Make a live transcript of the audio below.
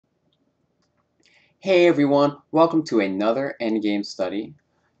Hey everyone, welcome to another Endgame study.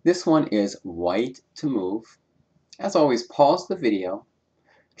 This one is white to move. As always, pause the video,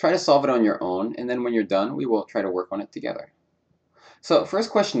 try to solve it on your own, and then when you're done, we will try to work on it together. So,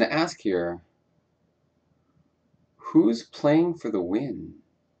 first question to ask here, who's playing for the win?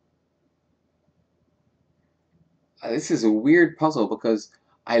 This is a weird puzzle because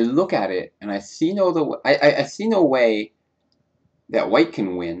I look at it and I see I see no way that white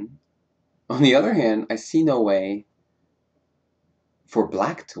can win. On the other hand, I see no way for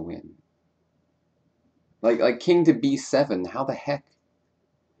black to win. Like king to b7, how the heck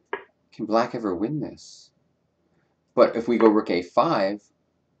can black ever win this? But if we go rook a5,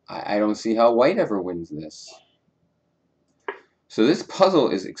 I don't see how white ever wins this. So this puzzle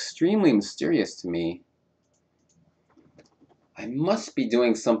is extremely mysterious to me. I must be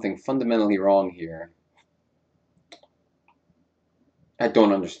doing something fundamentally wrong here. I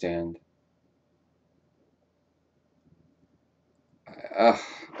don't understand. I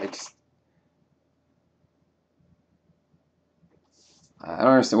just... I don't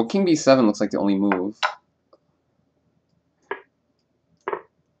understand. Well, king b7 looks like the only move.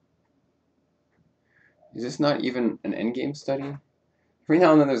 Is this not even an endgame study? Every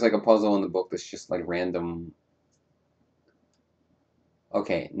now and then there's like a puzzle in the book that's just like random.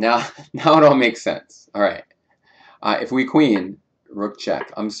 Okay, now it all makes sense. All right. If we queen, rook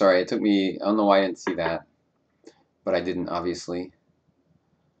check. I'm sorry, it took me... I don't know why I didn't see that. But I didn't, obviously.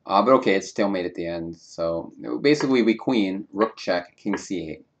 But okay, it's stalemate at the end. So basically we queen, rook check, king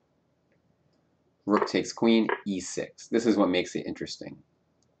c8. Rook takes queen, e6. This is what makes it interesting.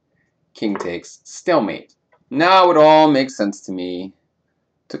 King takes, stalemate. Now it all makes sense to me.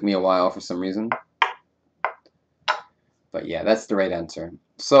 Took me a while for some reason. But yeah, that's the right answer.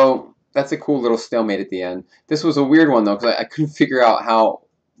 So that's a cool little stalemate at the end. This was a weird one though, because I couldn't figure out how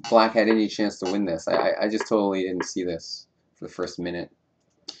black had any chance to win this. I just totally didn't see this for the first minute.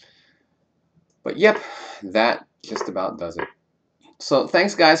 But yep, that just about does it. So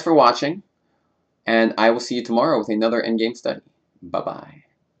thanks guys for watching, and I will see you tomorrow with another Endgame study. Bye-bye.